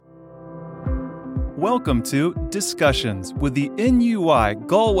Welcome to Discussions with the NUI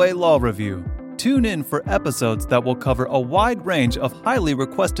Galway Law Review. Tune in for episodes that will cover a wide range of highly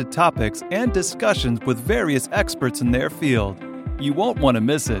requested topics and discussions with various experts in their field. You won't want to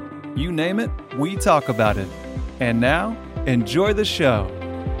miss it. You name it, we talk about it. And now, enjoy the show.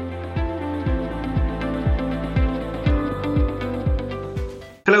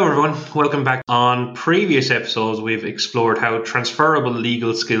 Hello everyone, welcome back. On previous episodes we've explored how transferable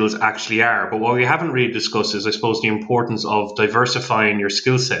legal skills actually are, but what we haven't really discussed is, I suppose, the importance of diversifying your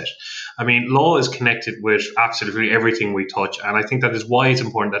skill set. I mean, law is connected with absolutely everything we touch, and I think that is why it's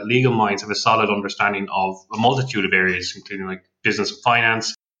important that legal minds have a solid understanding of a multitude of areas, including like business and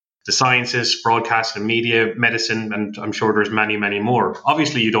finance, the sciences, broadcast and media, medicine, and I'm sure there's many, many more.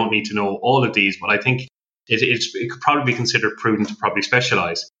 Obviously you don't need to know all of these, but I think it could probably be considered prudent to probably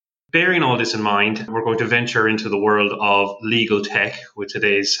specialize. Bearing all this in mind, we're going to venture into the world of legal tech with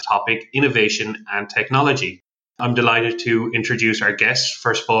today's topic, innovation and technology. I'm delighted to introduce our guest.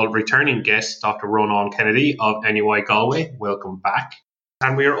 First of all, returning guest, Dr. Rónán Kennedy of NUI Galway. Welcome back.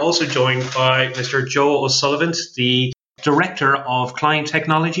 And we are also joined by Mr. Joe O'Sullivan, the Director of Client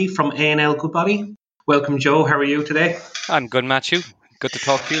Technology from A&L Goodbody. Welcome, Joe. How are you today? I'm good, Matthew. Good to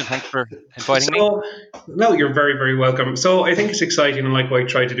talk to you, and thanks for inviting me. No, you're very, very welcome. So I think it's exciting, and like what I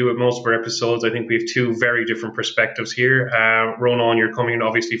try to do with most of our episodes, I think we have two very different perspectives here. Rónán, you're coming in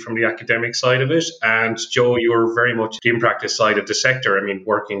obviously from the academic side of it, and Joe, you're very much the in-practice side of the sector. I mean,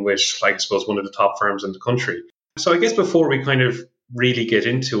 working with, like, I suppose, one of the top firms in the country. So I guess before we kind of really get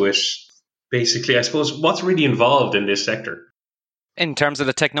into it, basically, I suppose, what's really involved in this sector? In terms of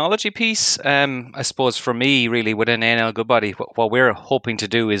the technology piece, I suppose for me, really, within A&L Goodbody, what we're hoping to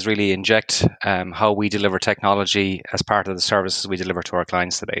do is really inject how we deliver technology as part of the services we deliver to our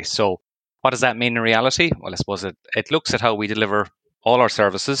clients today. So what does that mean in reality? Well, I suppose it looks at how we deliver all our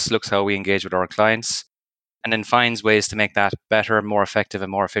services, looks how we engage with our clients, and then finds ways to make that better, more effective and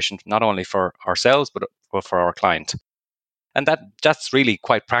more efficient, not only for ourselves, but for our client. And that's really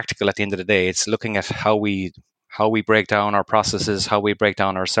quite practical at the end of the day. It's looking at how we break down our processes, how we break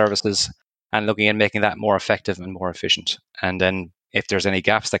down our services, and looking at making that more effective and more efficient. And then if there's any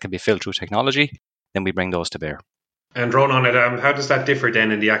gaps that can be filled through technology, then we bring those to bear. And Rónán, how does that differ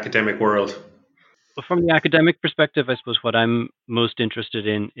then in the academic world? Well, from the academic perspective, I suppose what I'm most interested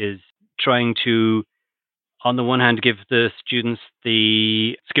in is trying to, on the one hand, give the students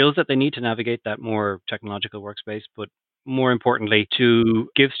the skills that they need to navigate that more technological workspace, but more importantly, to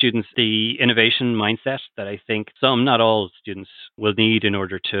give students the innovation mindset that I think some, not all students will need in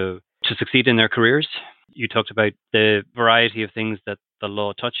order to succeed in their careers. You talked about the variety of things that the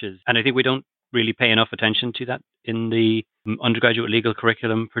law touches, and I think we don't really pay enough attention to that in the undergraduate legal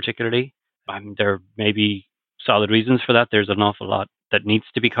curriculum particularly. There may be solid reasons for that. There's an awful lot that needs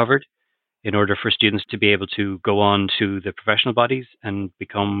to be covered in order for students to be able to go on to the professional bodies and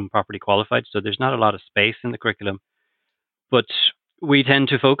become properly qualified. So there's not a lot of space in the curriculum. But we tend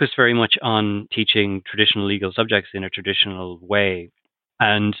to focus very much on teaching traditional legal subjects in a traditional way.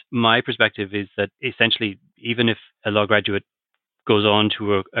 And my perspective is that essentially, even if a law graduate goes on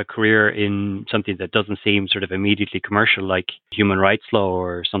to a career in something that doesn't seem sort of immediately commercial, like human rights law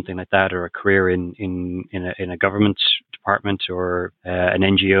or something like that, or a career in a government department or an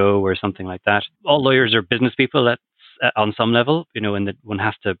NGO or something like that, all lawyers are business people on some level, and that one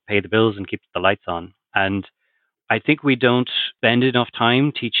has to pay the bills and keep the lights on. And I think we don't spend enough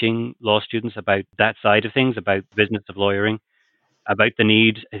time teaching law students about that side of things, about business of lawyering, about the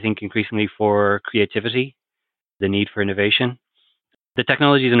need, I think, increasingly for creativity, the need for innovation. The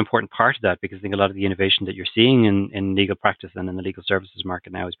technology is an important part of that because I think a lot of the innovation that you're seeing in legal practice and in the legal services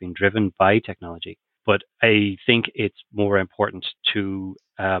market now is being driven by technology. But I think it's more important to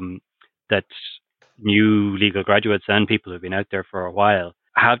that new legal graduates and people who've been out there for a while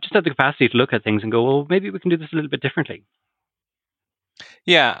have the capacity to look at things and go, well, maybe we can do this a little bit differently.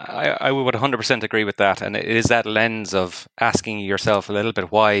 Yeah, I would 100% agree with that. And it is that lens of asking yourself a little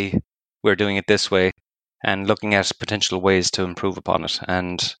bit why we're doing it this way and looking at potential ways to improve upon it.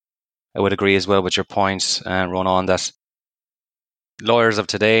 And I would agree as well with your point, Rónán, that lawyers of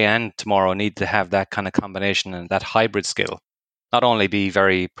today and tomorrow need to have that kind of combination and that hybrid skill. Not only be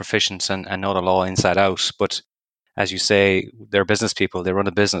very proficient and know the law inside out, but as you say, they're business people, they run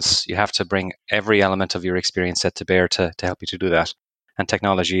a business. You have to bring every element of your experience set to bear to help you to do that. And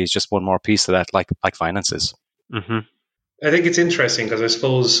technology is just one more piece of that, like finances. Mm-hmm. I think it's interesting because I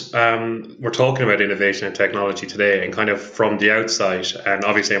suppose we're talking about innovation and technology today and kind of from the outside, and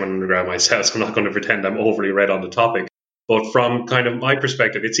obviously I'm an undergrad myself, so I'm not going to pretend I'm overly read on the topic. But from kind of my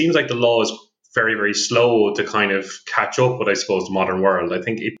perspective, it seems like the law is very, very slow to kind of catch up with, I suppose, the modern world. I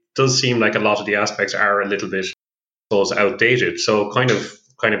think it does seem like a lot of the aspects are a little bit, I suppose, outdated. So kind of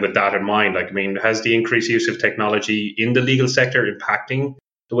with that in mind, like, I mean, has the increased use of technology in the legal sector impacting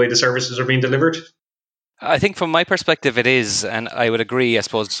the way the services are being delivered? I think from my perspective, it is, and I would agree. I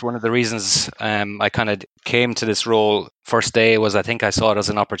suppose one of the reasons I kind of came to this role first day was I think I saw it as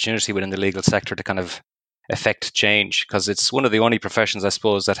an opportunity within the legal sector to kind of affect change, because it's one of the only professions, I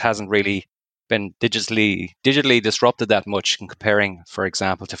suppose, that hasn't really been digitally disrupted that much in comparing, for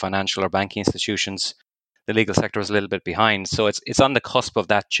example, to financial or banking institutions. The legal sector is a little bit behind, so it's on the cusp of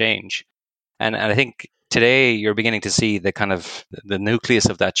that change. And I think today you're beginning to see the kind of the nucleus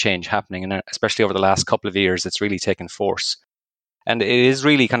of that change happening, and especially over the last couple of years, it's really taken force. And it is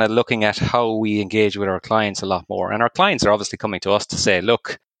really kind of looking at how we engage with our clients a lot more. And our clients are obviously coming to us to say,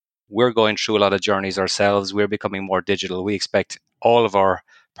 look, we're going through a lot of journeys ourselves. We're becoming more digital. We expect all of our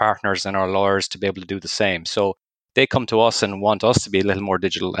partners and our lawyers to be able to do the same. So they come to us and want us to be a little more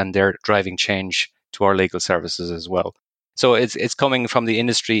digital, and they're driving change to our legal services as well. So it's coming from the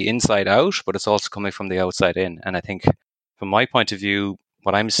industry inside out, but it's also coming from the outside in. And I think from my point of view,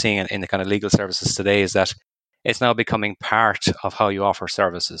 what I'm seeing in the kind of legal services today is that it's now becoming part of how you offer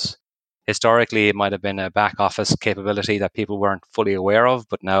services. Historically, it might have been a back office capability that people weren't fully aware of,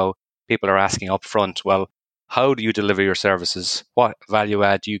 but now people are asking upfront, well, how do you deliver your services? What value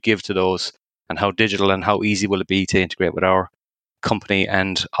add do you give to those? And how digital and how easy will it be to integrate with our company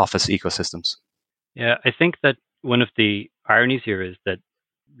and office ecosystems? Yeah, I think that one of the ironies here is that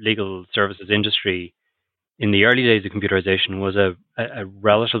legal services industry in the early days of computerization was a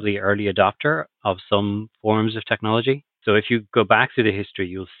relatively early adopter of some forms of technology. So if you go back through the history,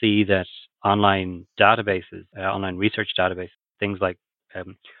 you'll see that online databases, online research databases, things like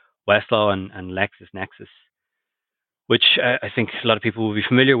Westlaw and LexisNexis, which I think a lot of people will be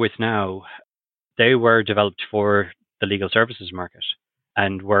familiar with now, they were developed for the legal services market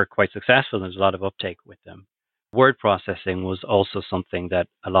and were quite successful. There's a lot of uptake with them. Word processing was also something that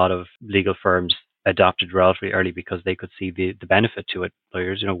a lot of legal firms adopted relatively early because they could see the benefit to it.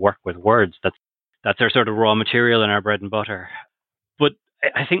 Lawyers, work with words. That's our sort of raw material and our bread and butter. But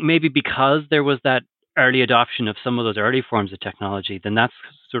I think maybe because there was that early adoption of some of those early forms of technology, then that's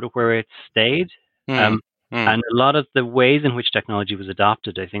sort of where it stayed. Mm, And a lot of the ways in which technology was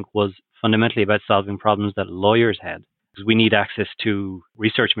adopted, I think, was fundamentally about solving problems that lawyers had. Because we need access to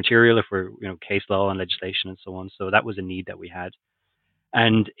research material if we're, case law and legislation and so on. So that was a need that we had.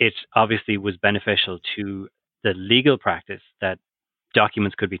 And it obviously was beneficial to the legal practice that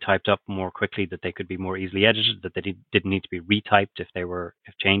documents could be typed up more quickly, that they could be more easily edited, that they didn't need to be retyped if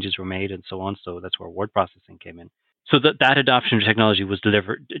changes were made and so on. So that's where word processing came in. So that adoption of technology was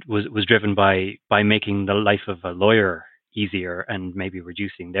driven by making the life of a lawyer easier and maybe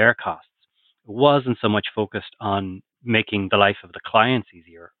reducing their costs. It wasn't so much focused on making the life of the clients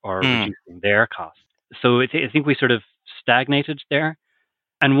easier or mm, reducing their costs. So I think we sort of stagnated there.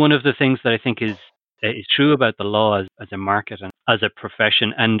 And one of the things that I think is true about the law as a market and as a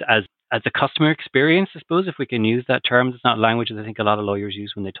profession and as a customer experience, I suppose, if we can use that term. It's not language that I think a lot of lawyers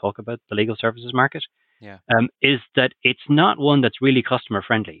use when they talk about the legal services market. yeah. Is that it's not one that's really customer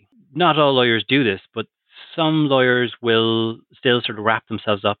friendly. Not all lawyers do this, but some lawyers will still sort of wrap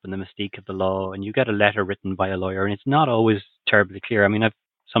themselves up in the mystique of the law, and you get a letter written by a lawyer, and it's not always terribly clear. I mean, I've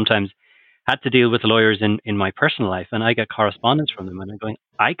sometimes had to deal with lawyers in my personal life, and I get correspondence from them, and I'm going,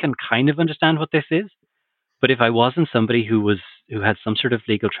 I can kind of understand what this is, but if I wasn't somebody who had some sort of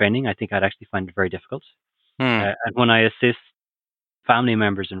legal training, I think I'd actually find it very difficult. Mm, And when I assist family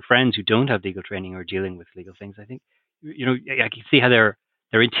members and friends who don't have legal training or dealing with legal things, I think I can see how they're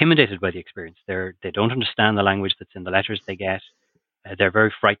intimidated by the experience. They don't understand the language that's in the letters they get. They're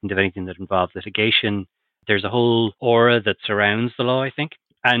very frightened of anything that involves litigation. There's a whole aura that surrounds the law, I think.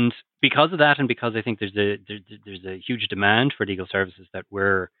 And because of that, and because I think there's a huge demand for legal services that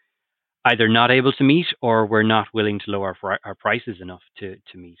we're either not able to meet or we're not willing to lower our prices enough to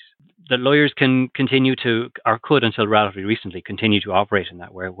meet. The lawyers can continue to, or could until relatively recently, continue to operate in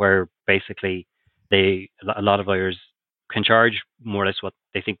that where basically a lot of lawyers can charge more or less what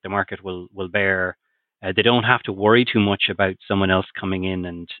they think the market will bear. They don't have to worry too much about someone else coming in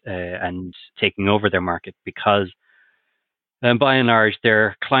and taking over their market because by and large,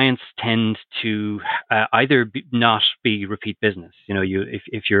 their clients tend to either not be repeat business.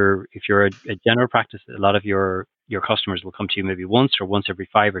 If you're a general practice, a lot of your customers will come to you maybe once or once every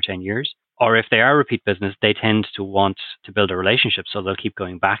 5 or 10 years. Or if they are repeat business, they tend to want to build a relationship, so they'll keep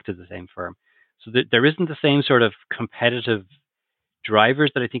going back to the same firm. So there isn't the same sort of competitive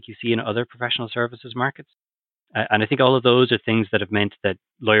drivers that I think you see in other professional services markets. And I think all of those are things that have meant that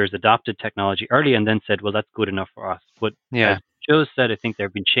lawyers adopted technology early and then said, well, that's good enough for us. But Yeah. as Joe said, I think there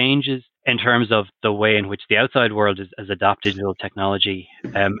have been changes in terms of the way in which the outside world has adopted digital technology.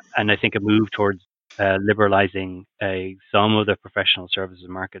 And I think a move towards liberalizing some of the professional services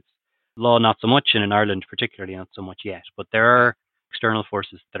markets. Law, not so much, and in Ireland, particularly, not so much yet. But there are external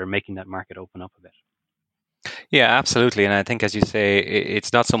forces that are making that market open up a bit. Yeah, absolutely. And I think, as you say,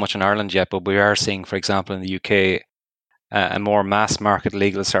 it's not so much in Ireland yet, but we are seeing, for example, in the UK, a more mass market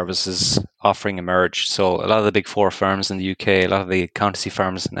legal services offering emerge. So a lot of the big four firms in the UK, a lot of the accountancy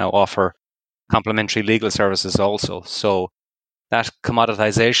firms now offer complementary legal services also. So that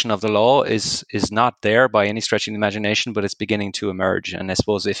commoditization of the law is not there by any stretch of the imagination, but it's beginning to emerge. And I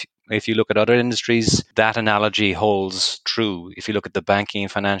suppose if you look at other industries, that analogy holds true. If you look at the banking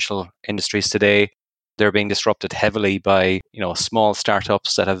and financial industries today, they're being disrupted heavily by small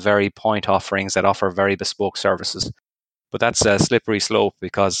startups that have very point offerings that offer very bespoke services. But that's a slippery slope,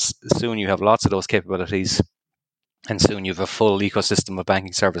 because soon you have lots of those capabilities, and soon you have a full ecosystem of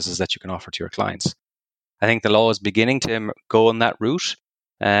banking services that you can offer to your clients. I think the law is beginning to go on that route,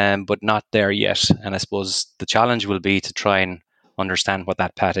 but not there yet. And I suppose the challenge will be to try and understand what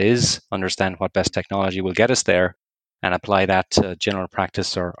that path is, understand what best technology will get us there, and apply that to general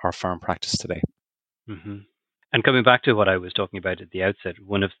practice or firm practice today. Mm-hmm. And coming back to what I was talking about at the outset,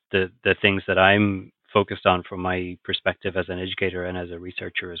 one of the things that I'm focused on from my perspective as an educator and as a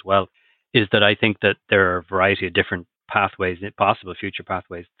researcher as well, is that I think that there are a variety of different pathways, possible future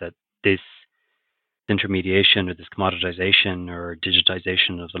pathways, that this intermediation or this commoditization or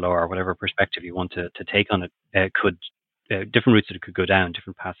digitization of the law, or whatever perspective you want to take on it, could different routes that it could go down,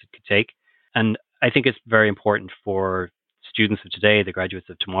 different paths it could take. And I think it's very important for students of today, the graduates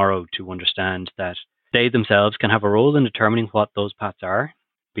of tomorrow, to understand that they themselves can have a role in determining what those paths are,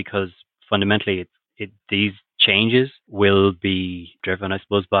 because fundamentally these changes will be driven, I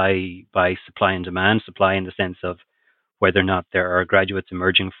suppose, by supply and demand. Supply in the sense of whether or not there are graduates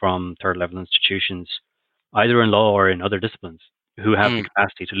emerging from third level institutions, either in law or in other disciplines, who have the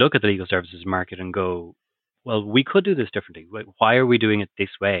capacity to look at the legal services market and go, well, we could do this differently. Why are we doing it this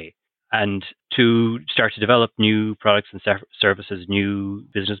way? And to start to develop new products and services, new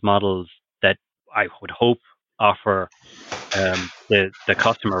business models that I would hope offer the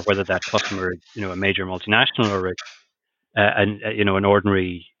customer, whether that customer is a major multinational or an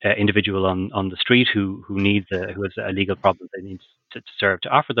ordinary individual on the street who has a legal problem they need to serve, to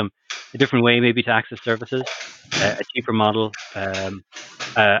offer them a different way maybe to access services, a cheaper model,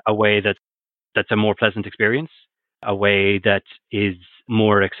 a way that's a more pleasant experience, a way that is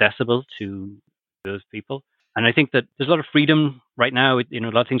more accessible to those people. And I think that there's a lot of freedom right now. A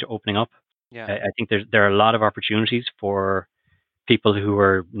lot of things are opening up. Yeah. I think there are a lot of opportunities for people who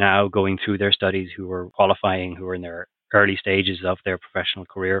are now going through their studies, who are qualifying, who are in their early stages of their professional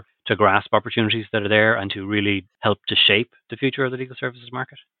career, to grasp opportunities that are there and to really help to shape the future of the legal services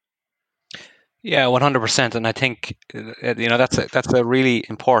market. Yeah, 100%. And I think that's a really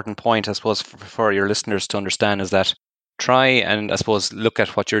important point, I suppose, for your listeners to understand, is that try and, I suppose, look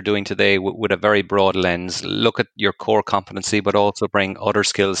at what you're doing today with a very broad lens. Look at your core competency, but also bring other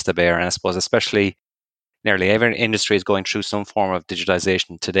skills to bear. And I suppose especially nearly every industry is going through some form of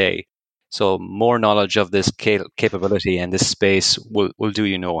digitization today. So more knowledge of this capability and this space will do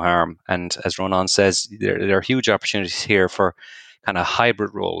you no harm. And as Rónán says, there are huge opportunities here for kind of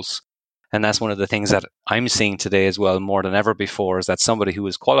hybrid roles. And that's one of the things that I'm seeing today as well, more than ever before, is that somebody who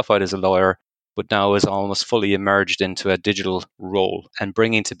is qualified as a lawyer, but now is almost fully immersed into a digital role, and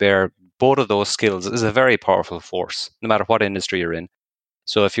bringing to bear both of those skills is a very powerful force, no matter what industry you're in.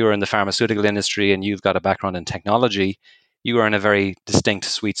 So if you're in the pharmaceutical industry and you've got a background in technology, you are in a very distinct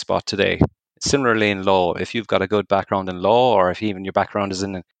sweet spot today. Similarly in law, if you've got a good background in law, or if even your background is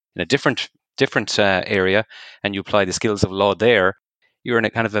in a different area, and you apply the skills of law there, you're in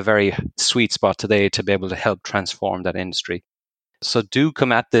a kind of a very sweet spot today to be able to help transform that industry. So do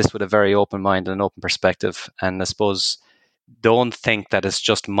come at this with a very open mind and an open perspective. And I suppose don't think that it's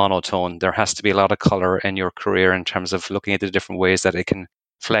just monotone. There has to be a lot of color in your career in terms of looking at the different ways that it can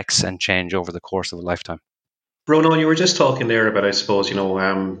flex and change over the course of a lifetime. Rónán, you were just talking there about, I suppose,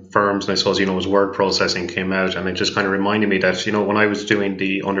 firms, and I suppose, as word processing came out, and it just kind of reminded me that, when I was doing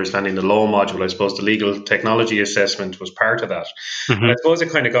the understanding the law module, I suppose the legal technology assessment was part of that. Mm-hmm. And I suppose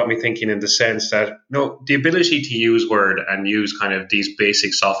it kind of got me thinking in the sense that, the ability to use Word and use kind of these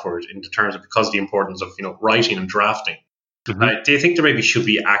basic softwares in terms of, because of the importance of, writing and drafting. Mm-hmm. Do you think there maybe should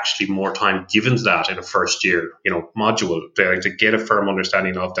be actually more time given to that in a first year, module to get a firm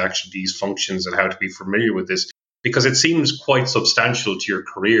understanding of actually these functions and how to be familiar with this? Because it seems quite substantial to your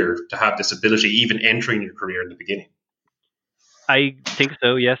career to have this ability, even entering your career in the beginning. I think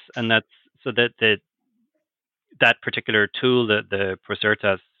so, yes, and that's so that particular tool, the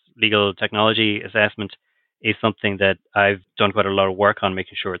Procertas legal technology assessment, is something that I've done quite a lot of work on,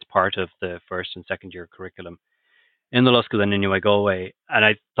 making sure it's part of the first and second year curriculum in the law school in Inui Galway. And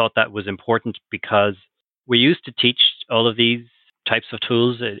I thought that was important because we used to teach all of these types of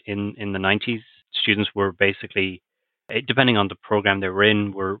tools in the 90s. Students were basically, depending on the program they were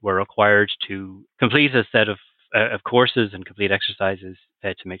in, were required to complete a set of courses and complete exercises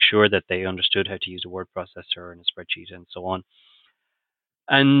to make sure that they understood how to use a word processor and a spreadsheet and so on.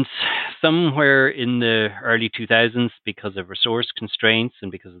 And somewhere in the early 2000s, because of resource constraints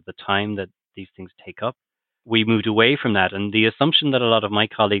and because of the time that these things take up, we moved away from that. And the assumption that a lot of my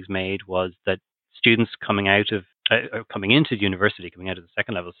colleagues made was that students coming into the university, coming out of the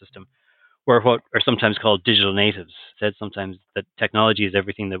second level system, were what are sometimes called digital natives. Said sometimes that technology is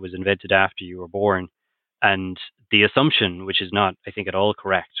everything that was invented after you were born. And the assumption, which is not, I think, at all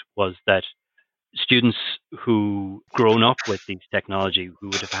correct, was that students who grown up with these technology, who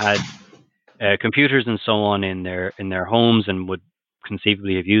would have had computers and so on in their homes and would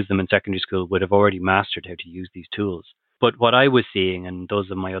conceivably have used them in secondary school, would have already mastered how to use these tools. But what I was seeing, and those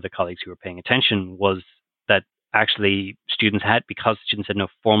of my other colleagues who were paying attention, was that actually because students had no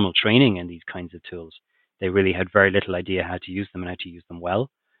formal training in these kinds of tools, they really had very little idea how to use them and how to use them well.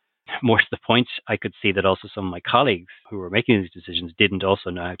 More to the point, I could see that also some of my colleagues who were making these decisions didn't also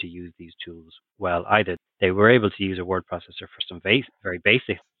know how to use these tools well either. They were able to use a word processor for some very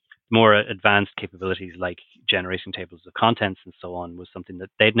basic, more advanced capabilities like generating tables of contents and so on was something that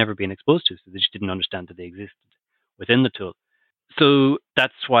they'd never been exposed to, so they just didn't understand that they existed within the tool. So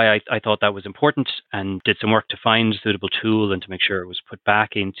that's why I thought that was important and did some work to find a suitable tool and to make sure it was put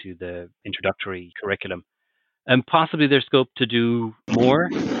back into the introductory curriculum. And possibly there's scope to do more.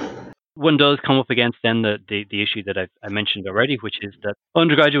 One does come up against then the issue that I mentioned already, which is that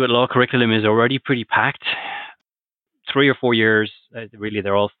undergraduate law curriculum is already pretty packed. 3 or 4 years, really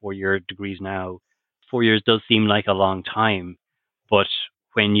they're all 4-year degrees now. 4 years does seem like a long time, but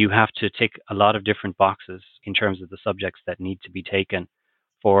when you have to tick a lot of different boxes in terms of the subjects that need to be taken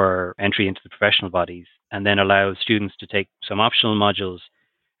for entry into the professional bodies, and then allow students to take some optional modules,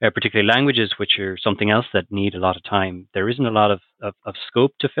 particularly languages, which are something else that need a lot of time, there isn't a lot of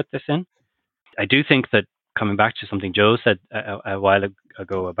scope to fit this in. I do think that, coming back to something Joe said a while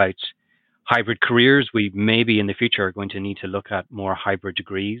ago about hybrid careers, we maybe in the future are going to need to look at more hybrid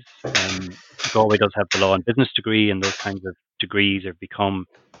degrees. Galway does have the law and business degree, and those kinds of degrees have become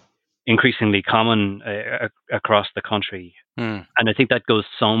increasingly common across the country. And I think that goes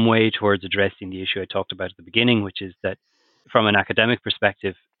some way towards addressing the issue I talked about at the beginning, which is that from an academic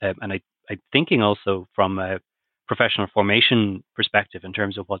perspective, and I'm thinking also from a professional formation perspective in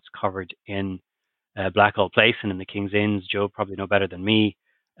terms of what's covered in Blackhall Place and in the King's Inns, Joe probably know better than me.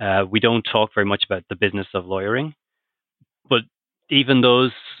 We don't talk very much about the business of lawyering, but even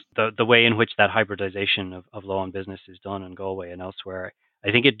the way in which that hybridization of law and business is done in Galway and elsewhere,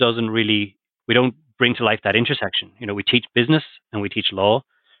 I think we don't bring to life that intersection. We teach business and we teach law,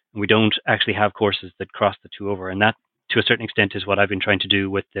 and we don't actually have courses that cross the two over. And that, to a certain extent, is what I've been trying to do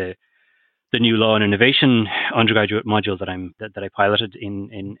with the new law and innovation undergraduate module that I piloted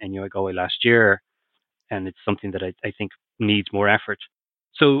in UA Galway last year. And it's something that I think needs more effort.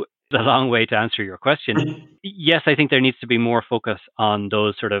 So the long way to answer your question. Yes, I think there needs to be more focus on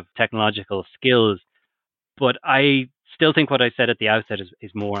those sort of technological skills, but I still think what I said at the outset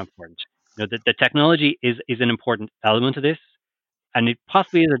is more important. The technology is an important element of this, and it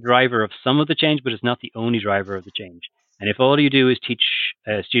possibly is a driver of some of the change, but it's not the only driver of the change. And if all you do is teach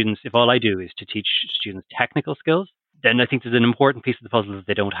students, if all I do is to teach students technical skills, then I think there's an important piece of the puzzle that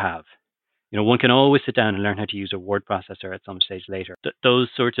they don't have. One can always sit down and learn how to use a word processor at some stage later. Those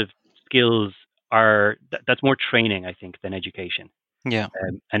sorts of skills that's more training, I think, than education. Yeah.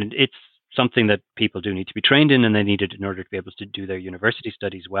 And it's something that people do need to be trained in, and they need it in order to be able to do their university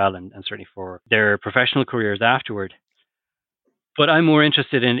studies well, and certainly for their professional careers afterward. But I'm more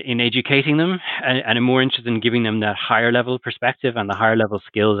interested in educating them, and I'm more interested in giving them that higher level perspective and the higher level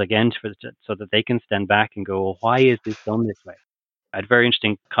skills, again, so that they can stand back and go, well, why is this done this way? I had a very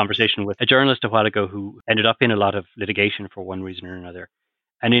interesting conversation with a journalist a while ago who ended up in a lot of litigation for one reason or another.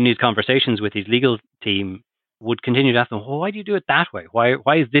 And in his conversations with his legal team, would continue to ask them, well, why do you do it that way? Why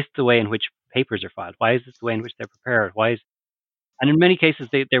is this the way in which papers are filed? Why is this the way in which they're prepared? And in many cases,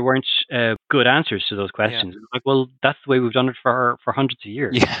 there weren't good answers to those questions. Yeah. Like, well, that's the way we've done it for hundreds of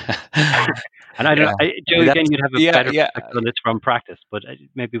years. Yeah. And I don't know, Joe, That's, again, you'd have a yeah, better yeah. perspective on this from practice, but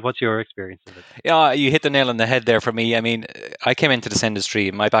maybe what's your experience of it? Yeah, you hit the nail on the head there for me. I mean, I came into this industry.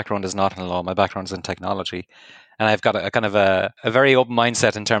 My background is not in law. My background is in technology, and I've got a kind of a very open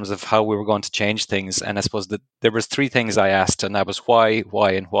mindset in terms of how we were going to change things. And I suppose that there was three things I asked, and that was why,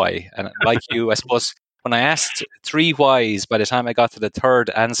 and why. And like you, I suppose when I asked three whys, by the time I got to the third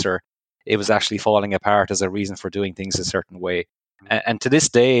answer, it was actually falling apart as a reason for doing things a certain way. And to this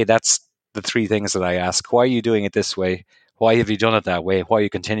day, that's the three things that I ask. Why are you doing it this way? Why have you done it that way? Why are you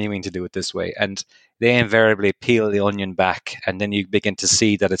continuing to do it this way? And they invariably peel the onion back, and then you begin to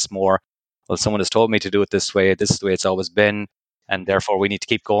see that it's more, well, someone has told me to do it this way. This is the way it's always been, and therefore we need to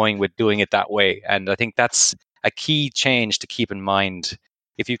keep going with doing it that way. And I think that's a key change to keep in mind.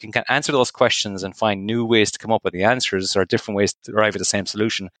 If you can answer those questions and find new ways to come up with the answers or different ways to arrive at the same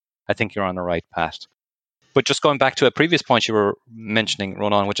solution, I think you're on the right path. But just going back to a previous point you were mentioning,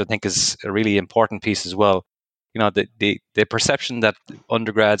 Rónán, which I think is a really important piece as well. The perception that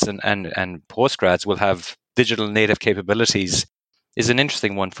undergrads and postgrads will have digital native capabilities is an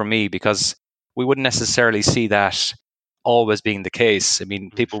interesting one for me, because we wouldn't necessarily see that always being the case. I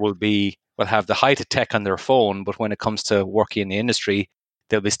mean, people will have the height of tech on their phone, but when it comes to working in the industry,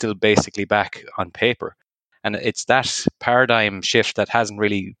 they'll be still basically back on paper. And it's that paradigm shift that hasn't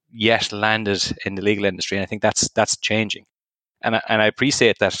really yet landed in the legal industry. And I think that's changing. And I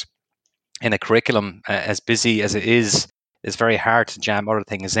appreciate that in a curriculum as busy as it is, it's very hard to jam other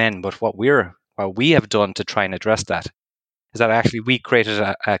things in. But what we have done to try and address that is that actually we created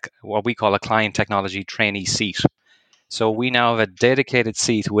what we call a client technology trainee seat. So we now have a dedicated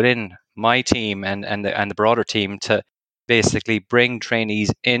seat within my team and the broader team to basically bring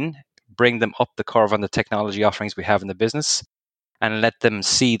trainees in, bring them up the curve on the technology offerings we have in the business, and let them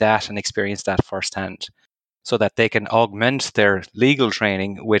see that and experience that firsthand, so that they can augment their legal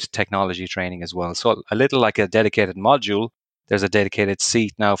training with technology training as well. So a little like a dedicated module, there's a dedicated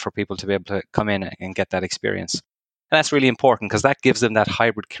seat now for people to be able to come in and get that experience. And that's really important, because that gives them that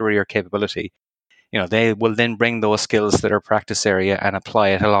hybrid career capability. They will then bring those skills to their practice area and apply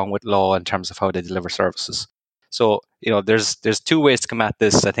it along with law in terms of how they deliver services. So, there's two ways to come at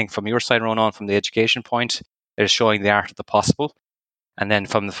this. I think from your side, Rónán, from the education point, there's showing the art of the possible. And then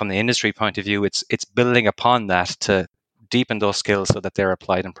from the industry point of view, it's building upon that to deepen those skills so that they're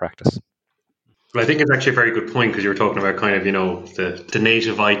applied in practice. Well, I think it's actually a very good point, because you were talking about kind of, the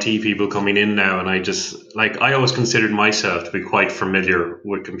native IT people coming in now. And I always considered myself to be quite familiar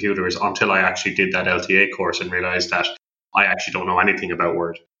with computers until I actually did that LTA course and realized that I actually don't know anything about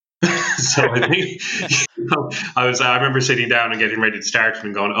Word. So I think, I remember sitting down and getting ready to start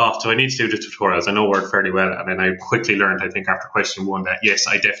and going, oh, so I need to do the tutorials. I know Word fairly well. And then I quickly learned, I think after question one, that yes,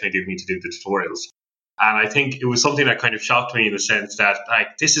 I definitely do need to do the tutorials. And I think it was something that kind of shocked me in the sense that,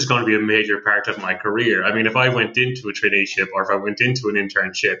 this is going to be a major part of my career. I mean, if I went into a traineeship or if I went into an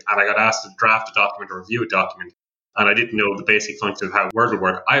internship and I got asked to draft a document or review a document and I didn't know the basic functions of how Word would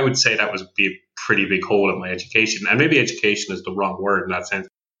work, I would say that would be a pretty big hole in my education. And maybe education is the wrong word in that sense.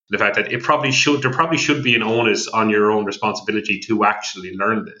 The fact that there probably should be an onus on your own responsibility to actually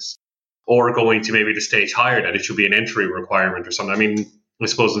learn this, or going to maybe the stage higher, that it should be an entry requirement or something. I mean, I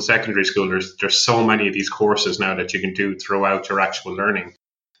suppose in secondary school, there's so many of these courses now that you can do throughout your actual learning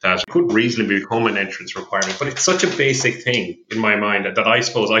that could reasonably become an entrance requirement. But it's such a basic thing in my mind that I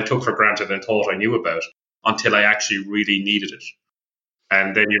suppose I took for granted and thought I knew about until I actually really needed it.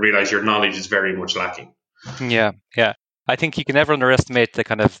 And then you realize your knowledge is very much lacking. Yeah. I think you can never underestimate the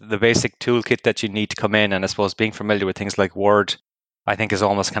kind of the basic toolkit that you need to come in. And I suppose being familiar with things like Word, I think, is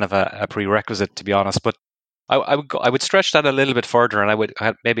almost kind of a prerequisite, to be honest. But I would stretch that a little bit further, and I would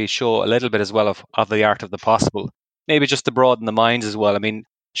maybe show a little bit as well of the art of the possible. Maybe just to broaden the minds as well. I mean,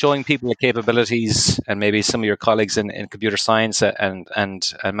 showing people the capabilities, and maybe some of your colleagues in computer science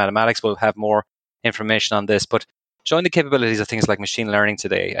and mathematics will have more information on this. But showing the capabilities of things like machine learning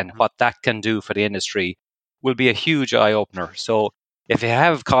today and what that can do for the industry will be a huge eye opener. So if you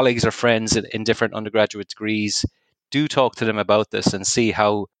have colleagues or friends in different undergraduate degrees, do talk to them about this and see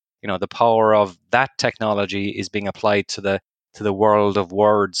how the power of that technology is being applied to the world of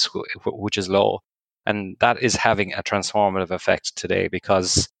words, which is law, and that is having a transformative effect today,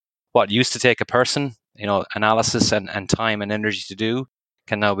 because what used to take a person, analysis and time and energy to do,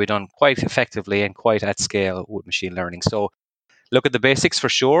 can now be done quite effectively and quite at scale with machine learning. So look at the basics for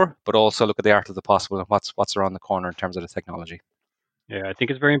sure, but also look at the art of the possible and what's around the corner in terms of the technology. Yeah, I think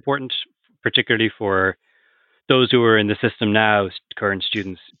it's very important, particularly for those who are in the system now, current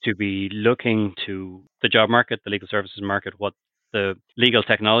students, to be looking to the job market, the legal services market, what the legal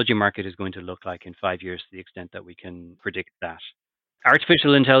technology market is going to look like in 5 years, to the extent that we can predict that.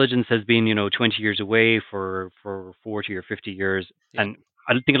 Artificial intelligence has been, 20 years away for 40 or 50 years. Yeah. And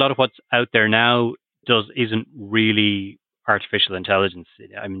I think a lot of what's out there now isn't really artificial intelligence.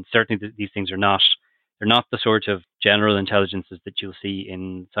 I mean, certainly these things they're not the sort of general intelligences that you'll see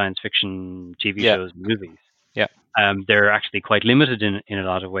in science fiction TV Yeah. shows and movies. Yeah. They're actually quite limited in a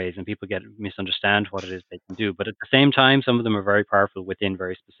lot of ways, and people misunderstand what it is they can do. But at the same time, some of them are very powerful within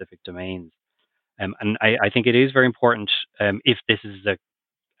very specific domains. And I think it is very important, if this is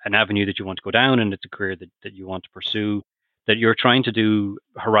an avenue that you want to go down and it's a career that you want to pursue, that you're trying to do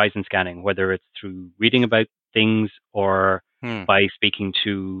horizon scanning, whether it's through reading about things or by speaking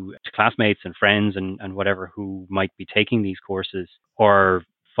to classmates and friends and whatever who might be taking these courses, or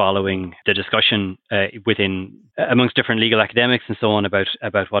following the discussion amongst different legal academics and so on about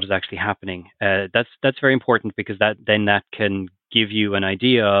what is actually happening. That's very important, because that can give you an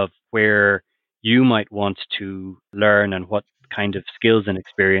idea of where you might want to learn and what kind of skills and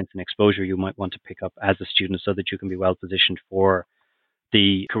experience and exposure you might want to pick up as a student, so that you can be well positioned for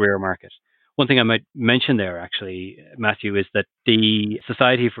the career market. One thing I might mention there, actually, Matthew, is that the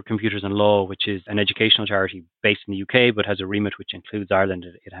Society for Computers and Law, which is an educational charity based in the UK but has a remit which includes Ireland,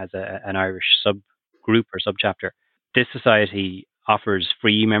 it has an Irish subgroup or subchapter. This society offers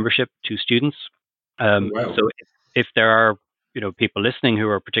free membership to students. Wow. So if there are people listening who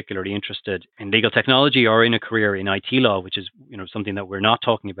are particularly interested in legal technology or in a career in IT law, which is something that we're not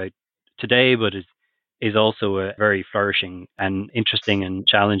talking about today, but is also a very flourishing and interesting and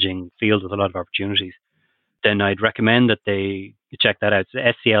challenging field with a lot of opportunities, then I'd recommend that they check that out.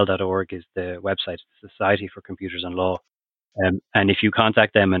 SCL.org is the website, Society for Computers and Law. And if you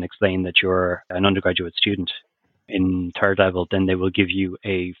contact them and explain that you're an undergraduate student in third level, then they will give you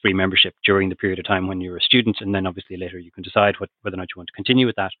a free membership during the period of time when you're a student. And then obviously later you can decide whether or not you want to continue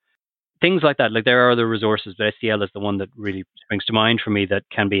with that. Things like that. Like, there are other resources, but SCL is the one that really springs to mind for me, that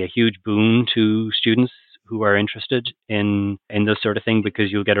can be a huge boon to students who are interested in this sort of thing,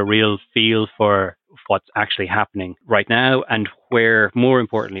 because you'll get a real feel for what's actually happening right now, and more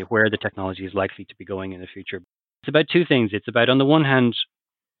importantly, where the technology is likely to be going in the future. It's about two things. It's about, on the one hand,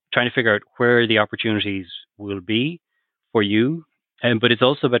 trying to figure out where the opportunities will be for you, but it's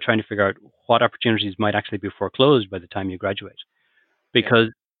also about trying to figure out what opportunities might actually be foreclosed by the time you graduate, because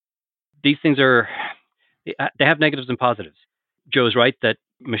these things they have negatives and positives. Joe's right that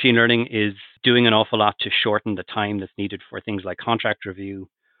machine learning is doing an awful lot to shorten the time that's needed for things like contract review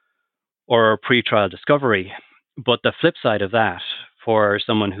or pre-trial discovery. But the flip side of that, for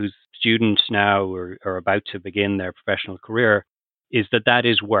someone who's student now or about to begin their professional career, is that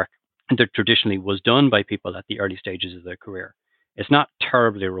is work that traditionally was done by people at the early stages of their career. It's not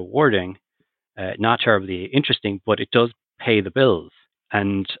terribly rewarding, not terribly interesting, but it does pay the bills.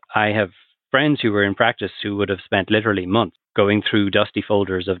 And I have friends who were in practice who would have spent literally months going through dusty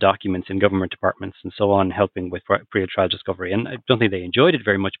folders of documents in government departments and so on, helping with pre-trial discovery. And I don't think they enjoyed it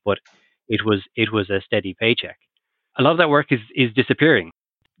very much, but it was a steady paycheck. A lot of that work is disappearing.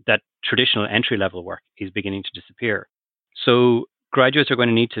 That traditional entry-level work is beginning to disappear. So graduates are going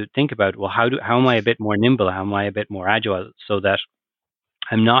to need to think about, well, how am I a bit more nimble? How am I a bit more agile, so that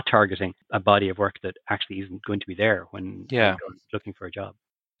I'm not targeting a body of work that actually isn't going to be there when I'm looking for a job.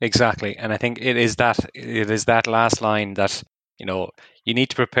 Exactly. And I think it is that last line that, you need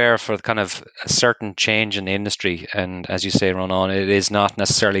to prepare for kind of a certain change in the industry. And as you say, Rónán, it is not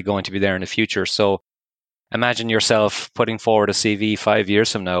necessarily going to be there in the future. So imagine yourself putting forward a CV 5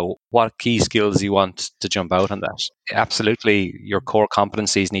 years from now. What key skills you want to jump out on that? Absolutely, your core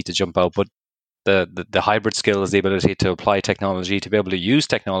competencies need to jump out, but the hybrid skills, the ability to apply technology, to be able to use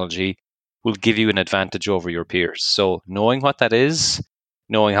technology, will give you an advantage over your peers. So knowing what that is,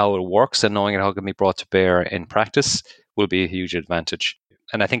 knowing how it works, and knowing how it can be brought to bear in practice will be a huge advantage.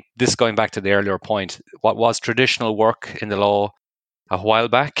 And I think this, going back to the earlier point, what was traditional work in the law a while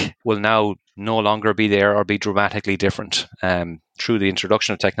back will now no longer be there, or be dramatically different, through the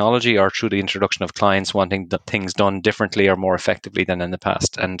introduction of technology, or through the introduction of clients wanting things done differently or more effectively than in the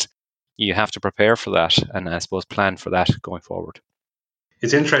past. And you have to prepare for that, and I suppose plan for that going forward.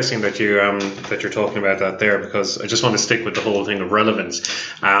 It's interesting that you're talking about that there, because I just want to stick with the whole thing of relevance.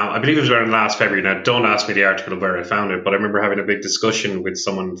 I believe it was around last February. Now, don't ask me the article of where I found it, but I remember having a big discussion with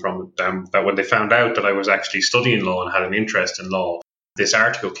someone from that when they found out that I was actually studying law and had an interest in law, this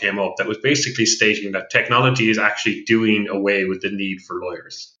article came up that was basically stating that technology is actually doing away with the need for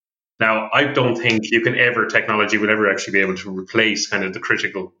lawyers. Now, I don't think technology will ever actually be able to replace kind of the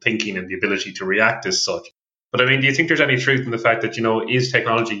critical thinking and the ability to react as such. But I mean, do you think there's any truth in the fact that, is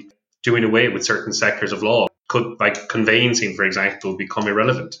technology doing away with certain sectors of law? could, like conveyancing, for example, become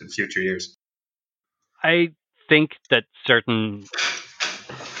irrelevant in future years? I think that certain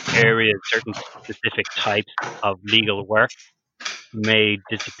areas, certain specific types of legal work may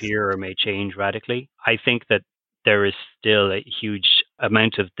disappear or may change radically. I think that there is still a huge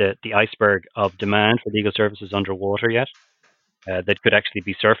amount of the iceberg of demand for legal services underwater yet that could actually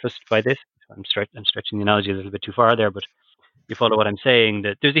be surfaced by this. I'm stretching the analogy a little bit too far there, but you follow what I'm saying,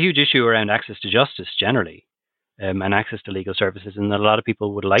 that there's a huge issue around access to justice generally and access to legal services, and that a lot of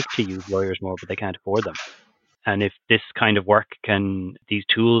people would like to use lawyers more, but they can't afford them. And if this kind of work these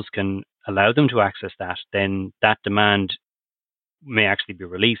tools can allow them to access that, then that demand may actually be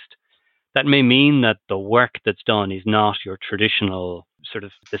released. That may mean that the work that's done is not your traditional sort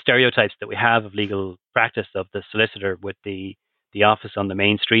of the stereotypes that we have of legal practice of the solicitor with the office on the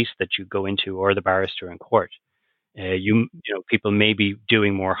main street that you go into, or the barrister in court. People may be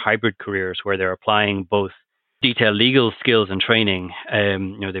doing more hybrid careers where they're applying both detailed legal skills and training. They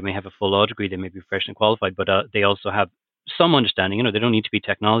may have a full law degree, they may be professionally qualified, but they also have some understanding. They don't need to be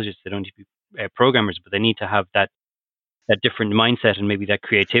technologists, they don't need to be programmers, but they need to have that different mindset and maybe that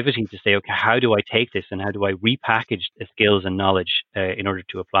creativity to say, okay, how do I take this and how do I repackage the skills and knowledge in order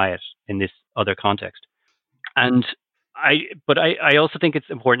to apply it in this other context? And I also think it's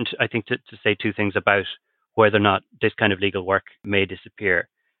important, I think, to say two things about whether or not this kind of legal work may disappear.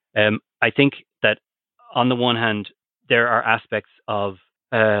 I think that on the one hand, there are aspects of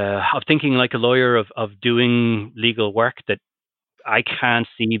thinking like a lawyer, of doing legal work that I can't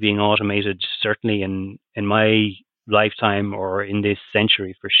see being automated, certainly in my lifetime or in this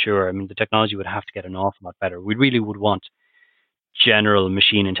century for sure. I mean, the technology would have to get an awful lot better. We really would want general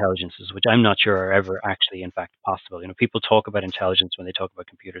machine intelligences, which I'm not sure are ever actually, in fact, possible. People talk about intelligence when they talk about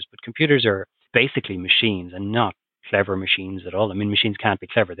computers, but computers are basically machines and not clever machines at all. I mean, machines can't be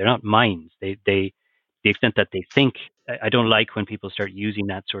clever. They're not minds. They the extent that they think. I don't like when people start using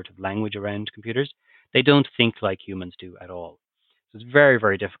that sort of language around computers. They don't think like humans do at all. So it's very,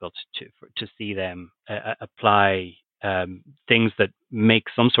 very difficult to see them apply things that make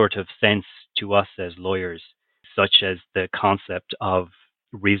some sort of sense to us as lawyers, such as the concept of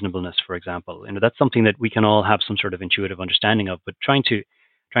reasonableness, for example. That's something that we can all have some sort of intuitive understanding of, but trying to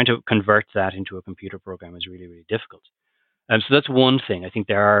convert that into a computer program is really, really difficult. So that's one thing. I think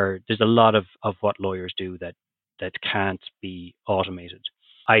there's a lot of what lawyers do that can't be automated.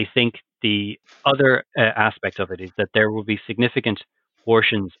 I think the other aspect of it is that there will be significant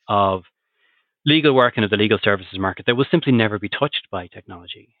portions of legal work and of the legal services market that will simply never be touched by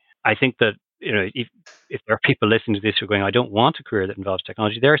technology. I think that if there are people listening to this who are going, I don't want a career that involves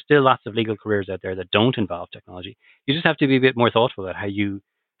technology, there are still lots of legal careers out there that don't involve technology. You just have to be a bit more thoughtful about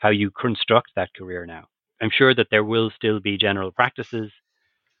how you construct that career now. I'm sure that there will still be general practices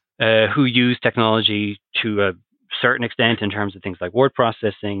who use technology to a certain extent in terms of things like word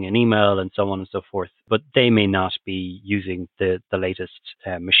processing and email and so on and so forth, but they may not be using the latest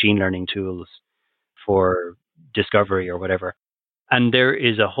machine learning tools for discovery or whatever. And there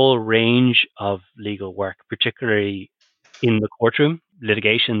is a whole range of legal work, particularly in the courtroom,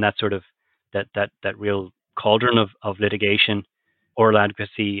 litigation, that sort of that real cauldron of litigation, oral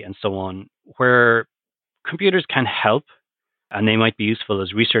advocacy, and so on, where computers can help, and they might be useful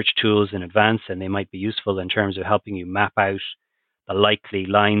as research tools in advance, and they might be useful in terms of helping you map out the likely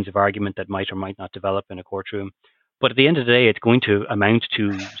lines of argument that might or might not develop in a courtroom. But at the end of the day, it's going to amount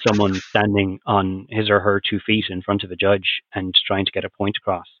to someone standing on his or her 2 feet in front of a judge and trying to get a point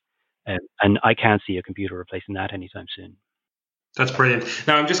across. And I can't see a computer replacing that anytime soon. That's brilliant.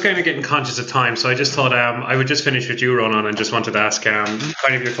 Now, I'm just kind of getting conscious of time, so I just thought I would just finish with you, Rónán, and just wanted to ask kind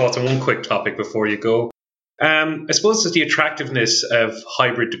of your thoughts on one quick topic before you go. I suppose it's the attractiveness of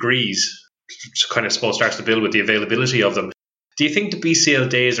hybrid degrees, kind of supposed starts to build with the availability of them. Do you think the BCL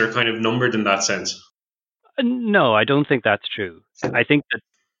days are kind of numbered in that sense? No, I don't think that's true. I think that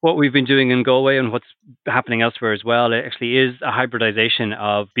what we've been doing in Galway and what's happening elsewhere as well actually is a hybridization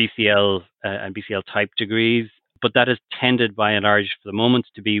of BCL and BCL type degrees, but that has tended by and large for the moment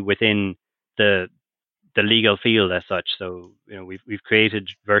to be within the legal field as such. So we've created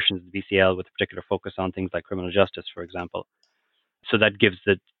versions of the BCL with a particular focus on things like criminal justice, for example. So that gives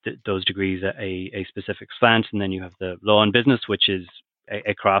those degrees a specific slant, and then you have the law and business, which is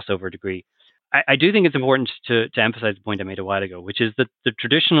a crossover degree. I do think it's important to emphasize the point I made a while ago, which is that the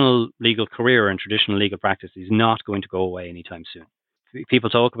traditional legal career and traditional legal practice is not going to go away anytime soon. People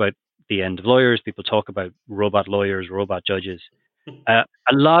talk about the end of lawyers. People talk about robot lawyers, robot judges. A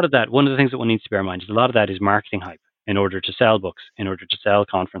lot of that, one of the things that one needs to bear in mind is a lot of that is marketing hype in order to sell books, in order to sell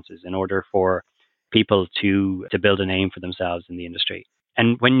conferences, in order for people to build a name for themselves in the industry.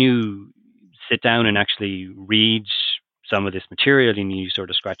 And when you sit down and actually read some of this material and you sort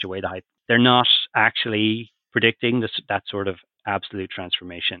of scratch away the hype, they're not actually predicting that sort of absolute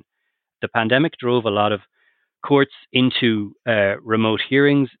transformation. The pandemic drove a lot of courts into remote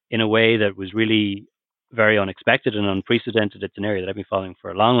hearings in a way that was really very unexpected and unprecedented. It's an area that I've been following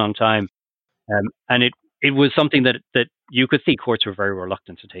for a long, long time. And it was something that you could see courts were very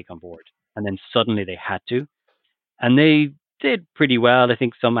reluctant to take on board. And then suddenly they had to. And they did pretty well. I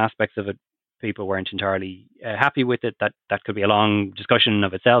think some aspects of it, people weren't entirely happy with it. That could be a long discussion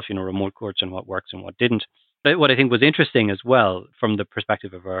of itself, remote courts and what works and what didn't. But what I think was interesting as well, from the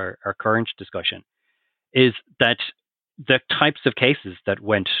perspective of our current discussion, is that the types of cases that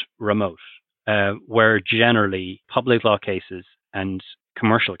went remote were generally public law cases and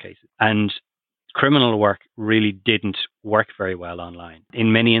commercial cases. And criminal work really didn't work very well online.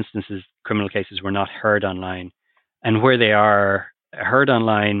 In many instances, criminal cases were not heard online. And where they are heard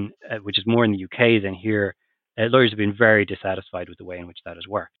online, which is more in the UK than here, lawyers have been very dissatisfied with the way in which that has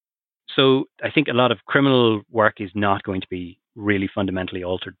worked. So I think a lot of criminal work is not going to be really fundamentally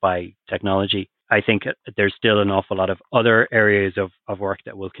altered by technology. I think there's still an awful lot of other areas of work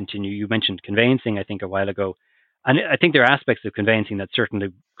that will continue. You mentioned conveyancing, I think, a while ago. And I think there are aspects of conveyancing that certainly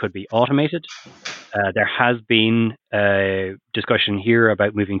could be automated. There has been a discussion here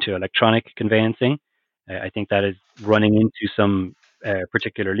about moving to electronic conveyancing. I think that is running into some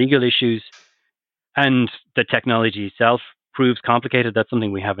particular legal issues. And the technology itself proves complicated. That's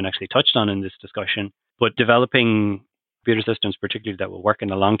something we haven't actually touched on in this discussion. But developing computer systems, particularly that will work in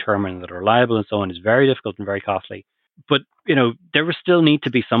the long term and that are reliable and so on, is very difficult and very costly. But, there will still need to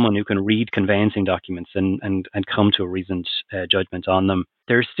be someone who can read conveyancing documents and come to a reasoned judgment on them.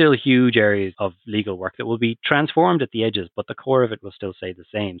 There's still huge areas of legal work that will be transformed at the edges, but the core of it will still stay the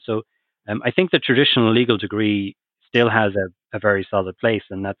same. So I think the traditional legal degree still has a very solid place.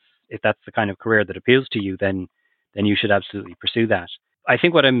 And if that's the kind of career that appeals to you, then you should absolutely pursue that. I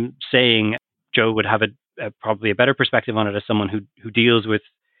think what I'm saying, Joe would have probably a better perspective on it as someone who deals with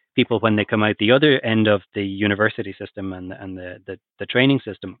people when they come out the other end of the university system and the training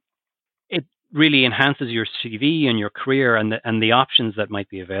system. It really enhances your CV and your career and the options that might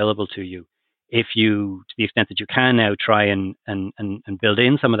be available to you if you, to the extent that you can now, try and build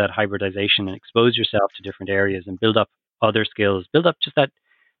in some of that hybridization and expose yourself to different areas and build up other skills, build up just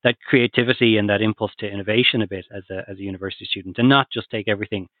that creativity and that impulse to innovation a bit as a university student, and not just take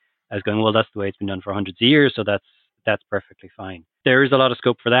everything as going, well, that's the way it's been done for hundreds of years, so that's perfectly fine. There is a lot of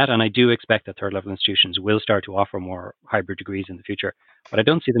scope for that, and I do expect that third level institutions will start to offer more hybrid degrees in the future, but I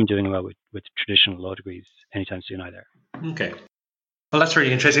don't see them doing well with traditional law degrees anytime soon either. Okay. Well, that's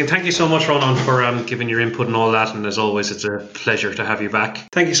really interesting. Thank you so much, Rónán, for giving your input and all that. And as always, it's a pleasure to have you back.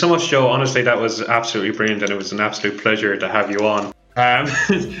 Thank you so much, Joe. Honestly, that was absolutely brilliant, and it was an absolute pleasure to have you on.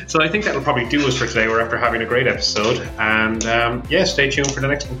 So I think that'll probably do us for today. We're after having a great episode. And stay tuned for the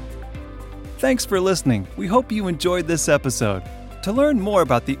next one. Thanks for listening. We hope you enjoyed this episode. To learn more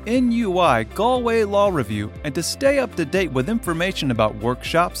about the NUI Galway Law Review and to stay up to date with information about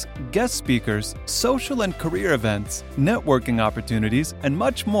workshops, guest speakers, social and career events, networking opportunities, and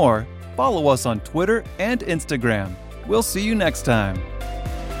much more, follow us on Twitter and Instagram. We'll see you next time.